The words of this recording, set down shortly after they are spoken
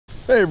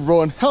Hey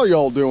everyone, how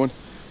y'all doing?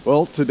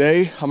 Well,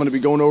 today I'm going to be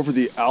going over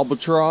the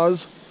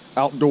Albatross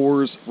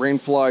Outdoors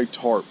Rainfly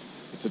Tarp.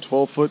 It's a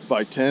 12-foot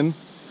by 10.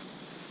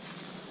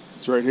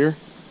 It's right here.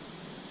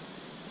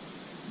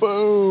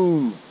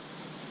 Boom!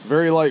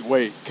 Very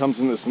lightweight. Comes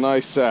in this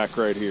nice sack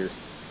right here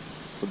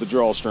with the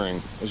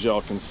drawstring, as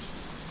y'all can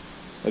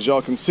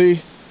see.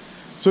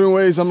 So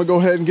anyways, I'm going to go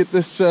ahead and get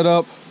this set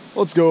up.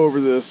 Let's go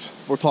over this.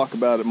 We'll talk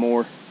about it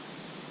more.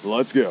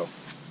 Let's go.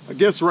 I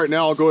guess right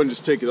now I'll go ahead and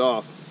just take it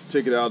off.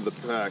 Take it out of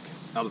the pack,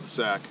 out of the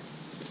sack,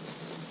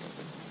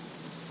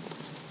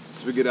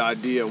 so we get an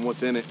idea on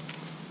what's in it.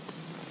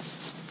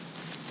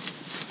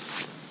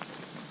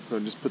 So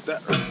just put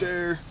that right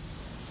there.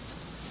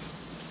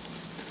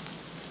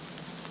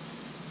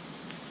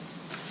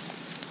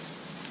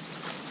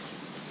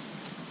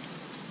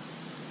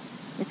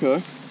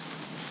 Okay.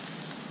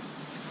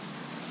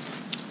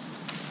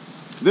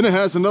 Then it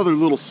has another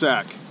little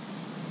sack,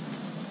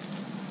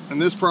 and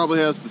this probably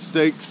has the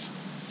stakes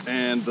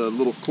and the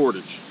little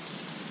cordage.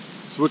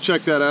 So we'll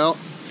check that out.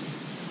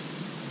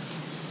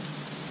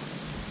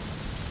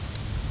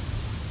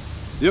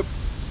 Yep,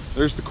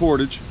 there's the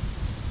cordage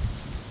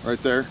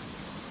right there.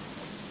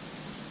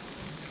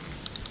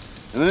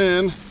 And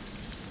then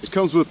it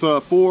comes with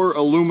 4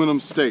 aluminum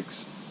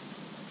stakes,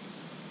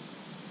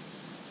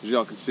 as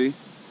y'all can see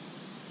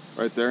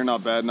right there.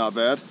 Not bad, not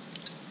bad.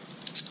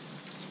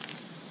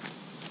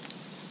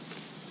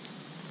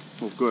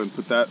 We'll go ahead and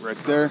put that right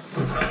there.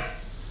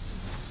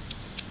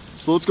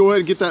 So let's go ahead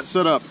and get that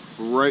set up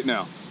right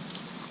now.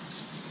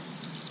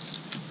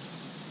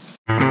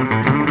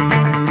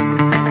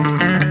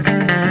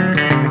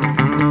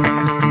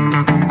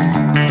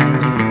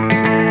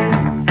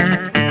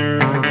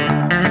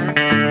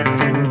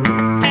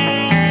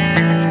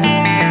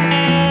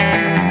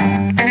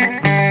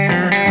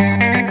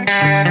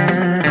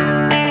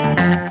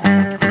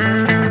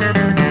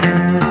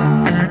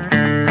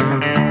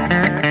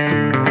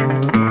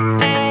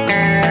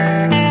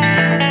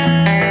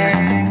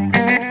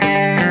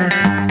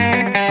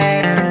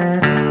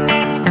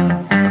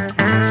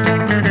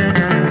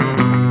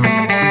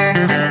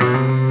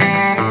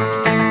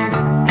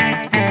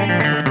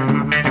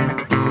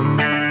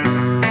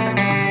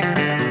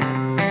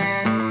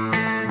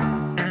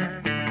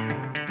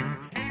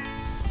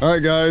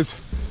 Alright guys,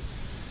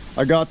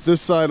 I got this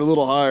side a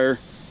little higher.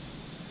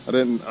 I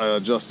didn't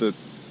adjust it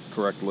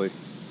correctly.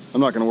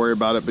 I'm not going to worry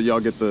about it, but y'all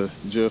get the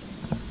gist.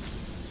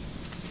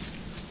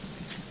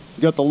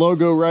 You got the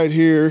logo right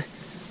here.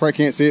 Probably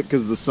can't see it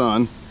because of the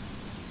sun.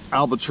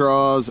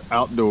 Albatross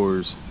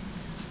Outdoors.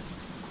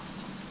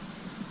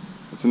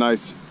 It's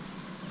nice.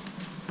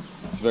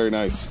 It's very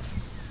nice.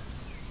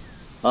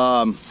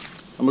 I'm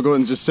going to go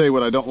ahead and just say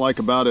what I don't like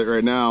about it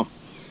right now.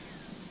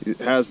 It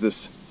has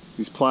these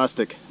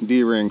plastic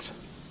D-rings.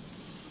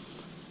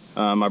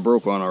 I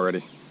broke one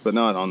already, but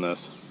not on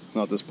this,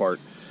 not this part.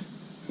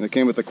 And it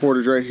came with the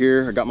cordage right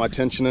here. I got my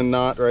tensioning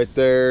knot right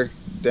there,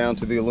 down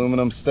to the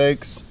aluminum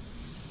stakes.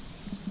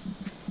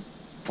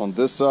 On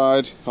this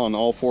side, on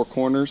all 4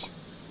 corners,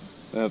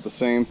 they have the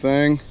same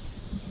thing.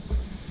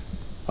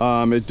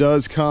 It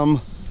does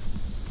come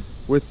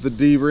with the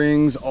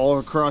D-rings all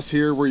across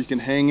here where you can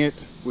hang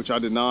it, which I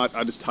did not.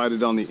 I just tied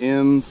it on the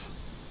ends,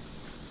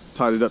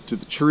 tied it up to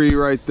the tree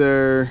right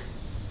there.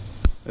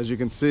 As you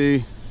can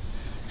see,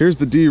 here's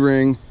the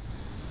D-ring.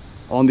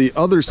 On the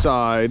other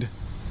side,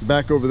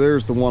 back over there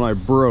is the one I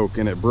broke,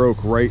 and it broke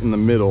right in the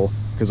middle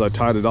because I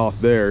tied it off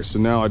there. So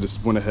now I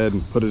just went ahead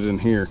and put it in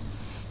here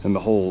in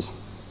the holes.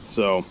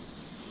 So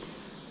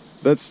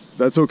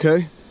that's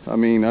okay. I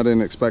mean, I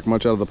didn't expect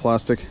much out of the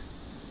plastic.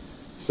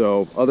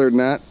 So other than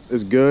that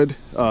is good.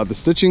 The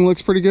stitching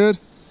looks pretty good.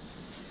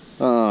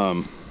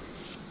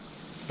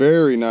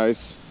 Very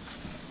nice.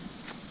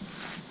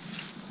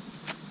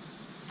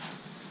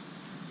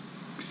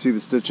 See the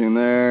stitching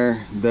there.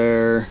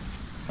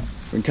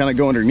 We can kind of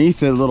go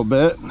underneath it a little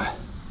bit.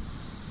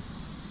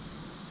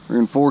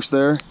 Reinforce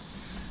there.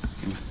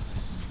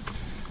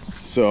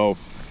 So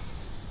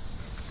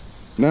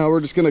now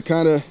we're just going to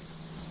kind of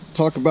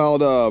talk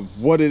about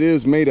what it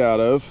is made out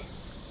of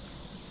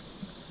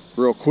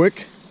real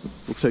quick.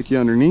 We'll take you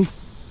underneath.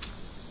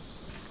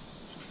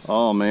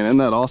 Oh man, isn't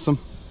that awesome?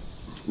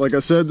 Like I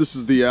said, this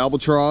is the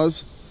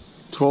Albatross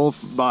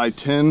 12 by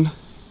 10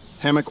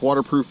 hammock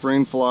waterproof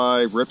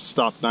rainfly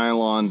ripstop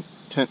nylon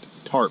tent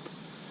tarp.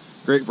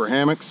 Great for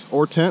hammocks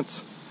or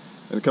tents.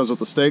 And it comes with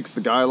the stakes,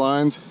 the guy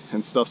lines,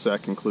 and stuff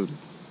sack included.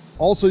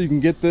 Also, you can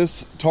get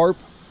this tarp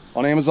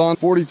on Amazon,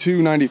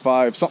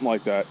 $42.95, something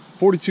like that.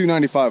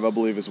 $42.95, I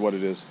believe is what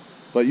it is.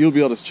 But you'll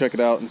be able to check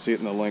it out and see it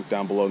in the link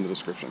down below in the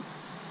description.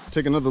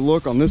 Take another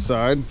look on this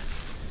side,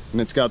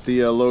 and it's got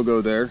the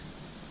logo there,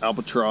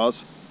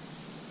 Albatross.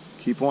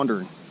 Keep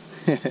wondering.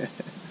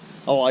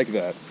 I like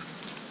that.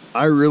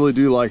 I really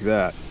do like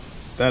that.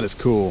 That is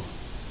cool.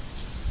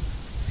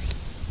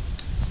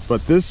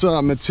 But this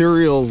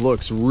material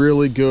looks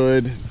really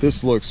good.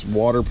 This looks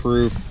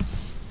waterproof.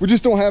 We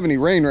just don't have any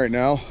rain right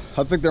now.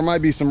 I think there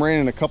might be some rain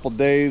in a couple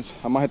days.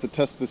 I might have to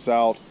test this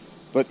out.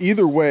 But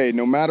either way,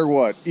 no matter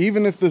what,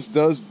 even if this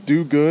does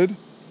do good,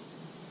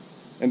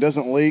 and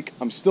doesn't leak,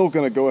 I'm still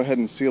going to go ahead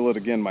and seal it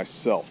again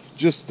myself,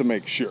 just to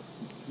make sure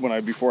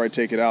before I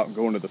take it out and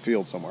go into the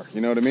field somewhere.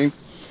 You know what I mean?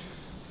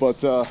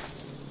 But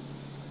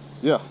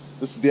yeah,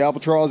 this is the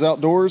Albatross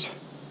Outdoors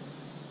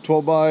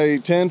 12 by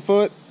 10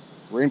 foot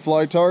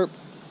Rainfly Tarp.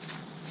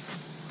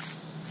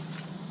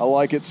 I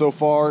like it so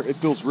far. It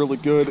feels really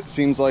good. It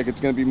seems like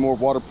it's going to be more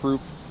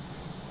waterproof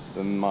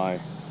than my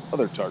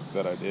other tarp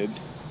that I did,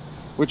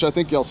 which I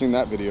think y'all seen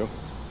that video.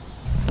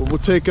 But we'll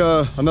take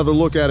another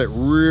look at it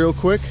real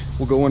quick.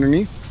 We'll go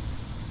underneath.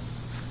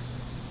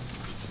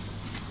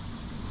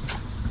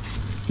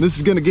 This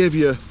is going to give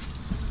you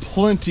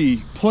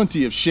plenty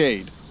of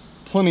shade.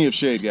 Plenty of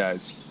shade,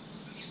 guys.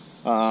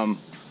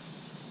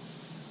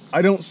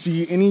 I don't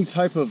see any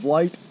type of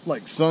light,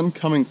 like sun,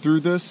 coming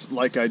through this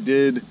like I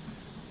did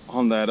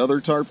on that other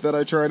tarp that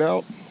I tried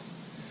out.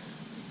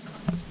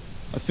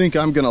 I think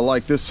I'm gonna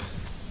like this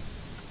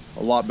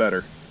a lot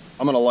better.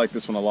 I'm gonna like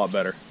this one a lot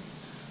better.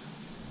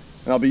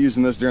 And I'll be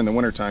using this during the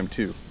winter time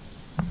too,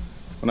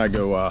 when I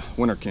go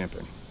winter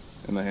camping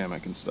in the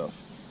hammock and stuff.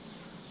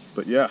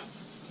 But yeah,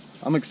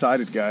 I'm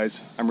excited,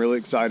 guys. I'm really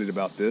excited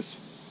about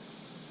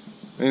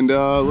this. And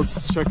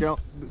let's check out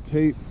the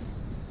tape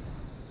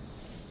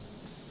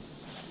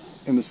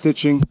and the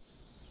stitching.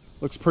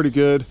 Looks pretty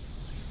good.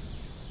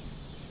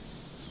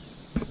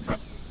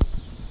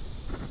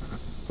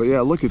 But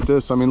yeah, look at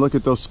this. I mean, look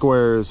at those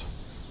squares.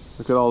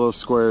 Look at all those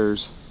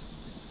squares.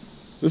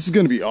 This is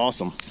gonna be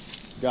awesome.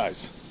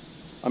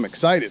 Guys, I'm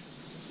excited.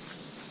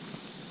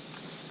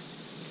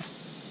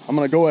 I'm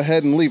gonna go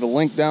ahead and leave a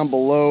link down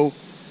below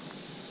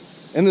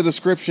in the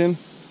description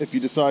if you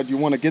decide you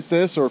want to get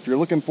this, or if you're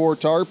looking for a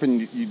tarp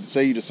and you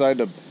say you decide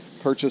to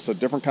purchase a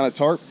different kind of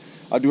tarp.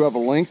 I do have a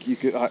link. You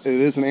could, it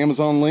is an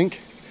Amazon link.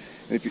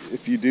 And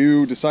if you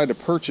do decide to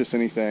purchase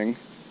anything,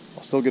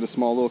 I'll still get a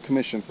small little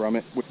commission from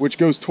it, which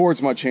goes towards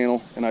my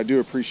channel, and I do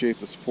appreciate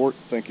the support.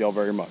 Thank y'all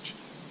very much.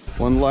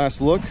 One last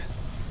look.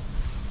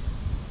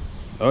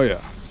 Oh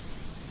yeah.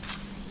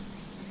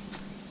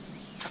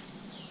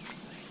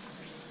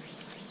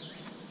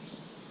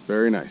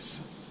 Very nice.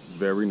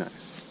 Very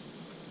nice.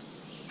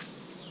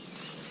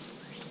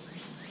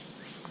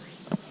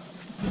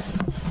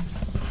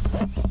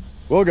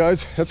 Well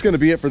guys, that's going to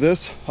be it for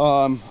this.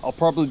 I'll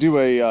probably do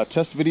a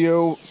test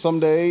video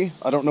someday.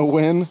 I don't know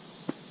when,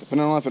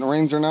 depending on if it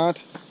rains or not.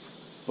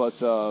 But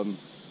I'm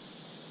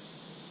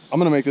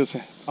gonna make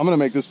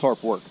this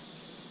tarp work.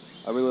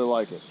 I really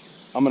like it.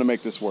 I'm gonna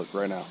make this work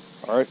right now.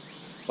 All right.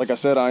 Like I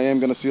said, I am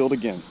gonna seal it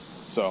again.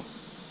 So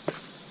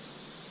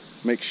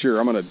make sure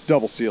I'm gonna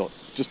double seal it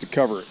just to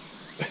cover it.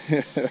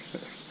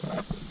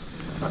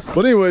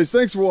 But anyways,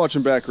 thanks for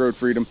watching Backroad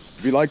Freedom.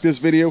 If you like this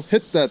video,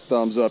 hit that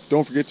thumbs up.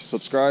 Don't forget to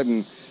subscribe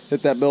and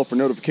hit that bell for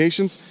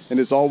notifications. And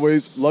as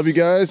always, love you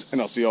guys,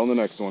 and I'll see you on the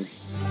next one.